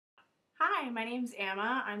Hi, my name's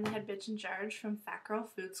Emma. I'm the head bitch in charge from Fat Girl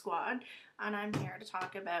Food Squad, and I'm here to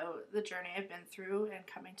talk about the journey I've been through and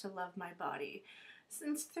coming to love my body.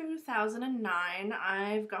 Since 2009,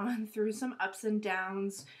 I've gone through some ups and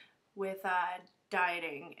downs with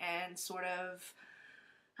dieting and sort of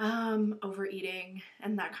overeating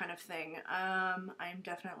and that kind of thing. I'm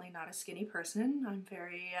definitely not a skinny person. I'm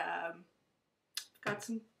very, got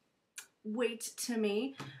some weight to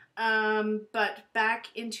me. But back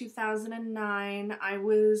in 2009, I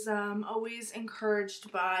was always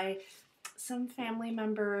encouraged by some family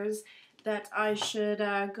members that I should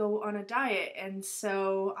go on a diet, and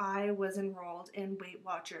so I was enrolled in Weight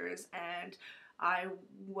Watchers, and I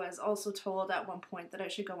was also told at one point that I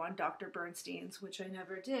should go on Dr. Bernstein's, which I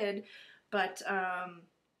never did, but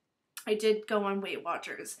I did go on Weight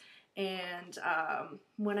Watchers, and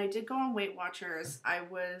when I did go on Weight Watchers, I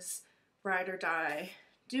was ride or die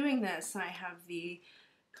doing this. I have the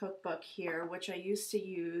cookbook here, which I used to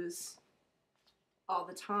use all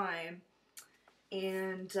the time,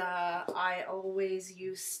 and I always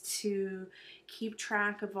used to keep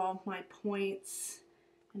track of all my points,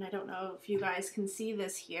 and I don't know if you guys can see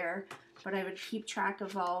this here, but I would keep track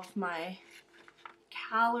of all of my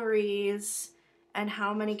calories and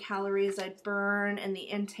how many calories I'd burn and the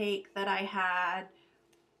intake that I had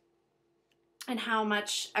and how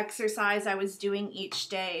much exercise I was doing each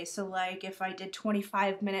day. So like if I did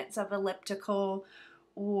 25 minutes of elliptical,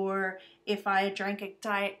 or if I drank a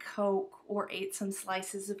Diet Coke or ate some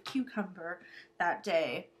slices of cucumber that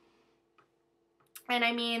day. And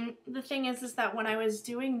I mean, the thing is that when I was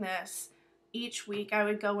doing this, each week I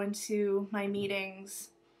would go into my meetings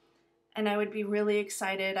and I would be really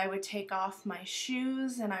excited. I would take off my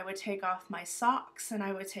shoes and I would take off my socks and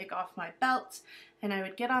I would take off my belt and I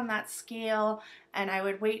would get on that scale and I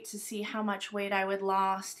would wait to see how much weight I would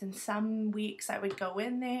lost. And some weeks I would go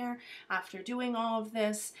in there after doing all of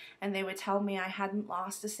this and they would tell me I hadn't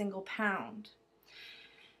lost a single pound.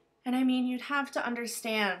 And I mean, you'd have to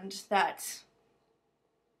understand that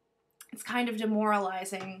it's kind of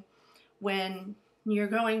demoralizing when you're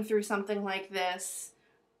going through something like this,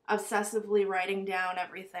 obsessively writing down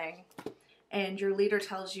everything, and your leader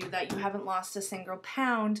tells you that you haven't lost a single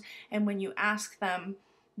pound, and when you ask them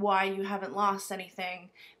why you haven't lost anything,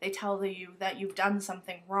 they tell you that you've done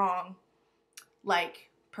something wrong, like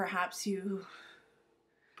perhaps you,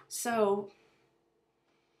 so,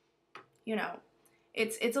 you know,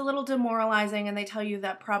 it's a little demoralizing, and they tell you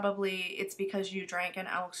that probably it's because you drank an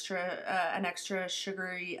extra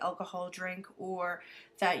sugary alcohol drink, or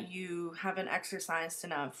that you haven't exercised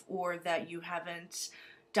enough, or that you haven't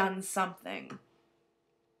done something.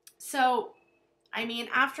 So, I mean,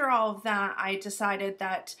 after all of that, I decided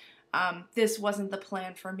that this wasn't the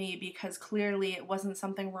plan for me, because clearly it wasn't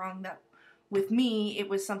something wrong with me, it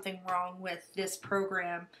was something wrong with this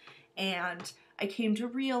program. And I came to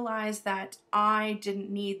realize that I didn't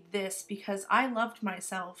need this because I loved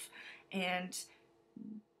myself and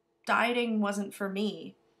dieting wasn't for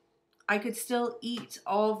me. I could still eat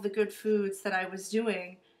all of the good foods that I was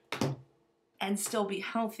doing and still be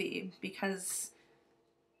healthy because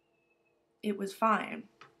it was fine.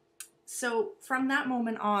 So from that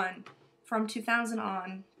moment on, from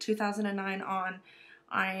 2009 on,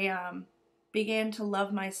 I began to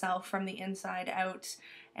love myself from the inside out.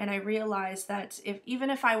 And I realized that even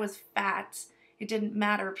if I was fat, it didn't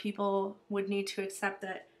matter. People would need to accept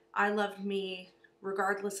that I loved me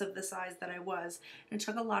regardless of the size that I was. And it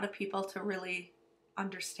took a lot of people to really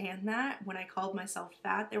understand that. When I called myself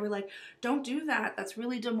fat, they were like, don't do that. That's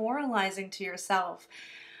really demoralizing to yourself.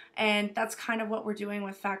 And that's kind of what we're doing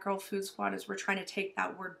with Fat Girl Food Squad, is we're trying to take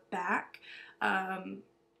that word back.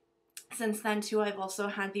 Since then, too, I've also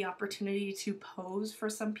had the opportunity to pose for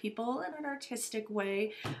some people in an artistic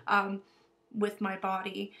way with my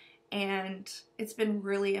body, and it's been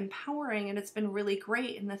really empowering and it's been really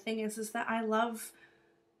great. And the thing is that I love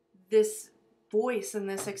this voice and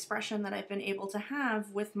this expression that I've been able to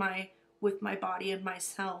have with my body and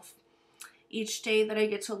myself. Each day that I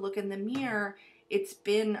get to look in the mirror, it's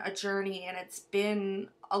been a journey and it's been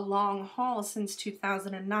a long haul since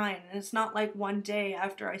 2009. And it's not like one day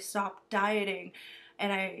after I stopped dieting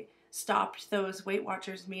and I stopped those Weight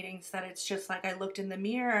Watchers meetings that it's just like I looked in the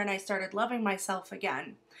mirror and I started loving myself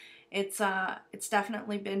again. It's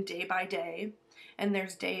definitely been day by day. And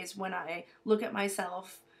there's days when I look at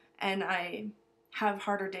myself and I have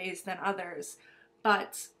harder days than others.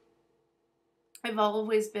 But I've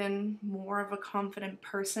always been more of a confident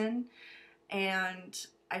person. And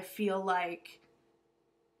I feel like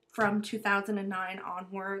from 2009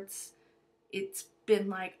 onwards, it's been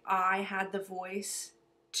like I had the voice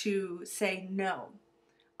to say no.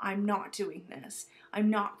 I'm not doing this. I'm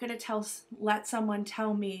not going to let someone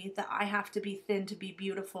tell me that I have to be thin to be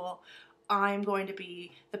beautiful. I'm going to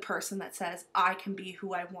be the person that says I can be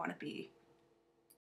who I want to be.